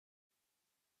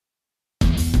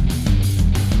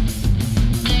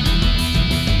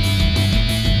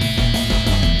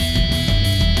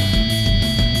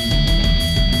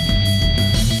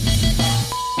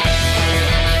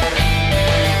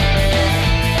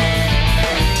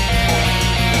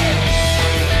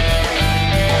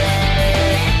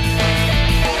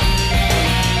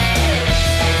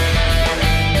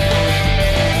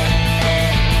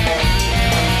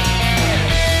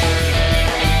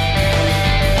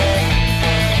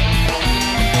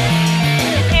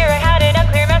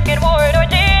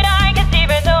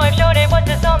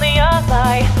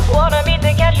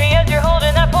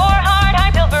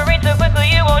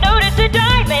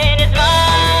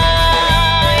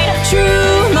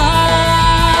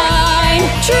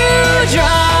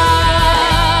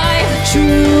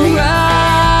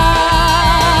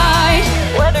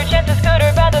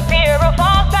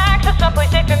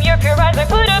from your pure eyes. I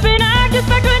put up an act, just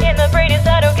back in the brain. Is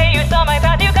that okay? You saw my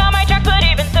path, you got my track, but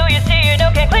even so, you see, you know,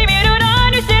 can't claim you don't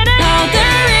understand it. Out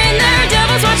there in there,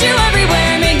 devils watch you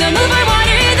everywhere. Make the move I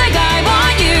wanted, like I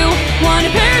want you. One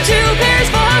pair, two pairs,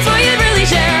 falls what you really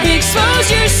share. Expose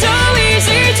you so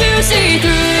easy to see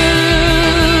through.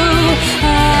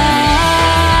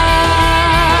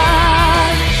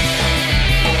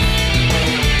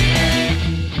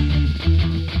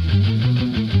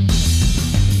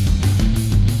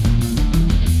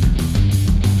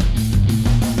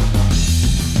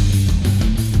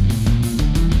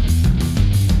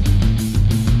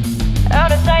 Out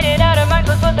of sight and out of mind,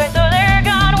 close both eyes so they're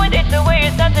gone. When it's the way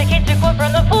it's not the case to quote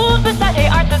from the fools beside.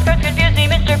 Hey, aren't those cards confusing,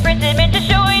 Mr. Printed, meant to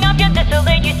showing off? Yet this so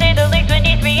late, you say the links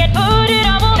beneath me and put it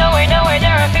on. Well, nowhere,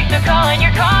 there are fixed to call and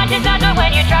your conscience out. But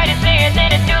when you try to say it,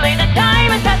 then it's too late. The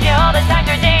time has passed you all the time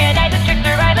through day and night. The tricks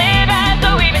are I live at.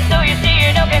 So even so, you see,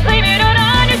 you know, can't claim you don't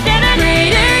understand it.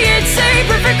 Greater, you'd say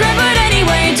perfect crap, but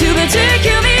anyway, too bad to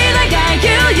kill me.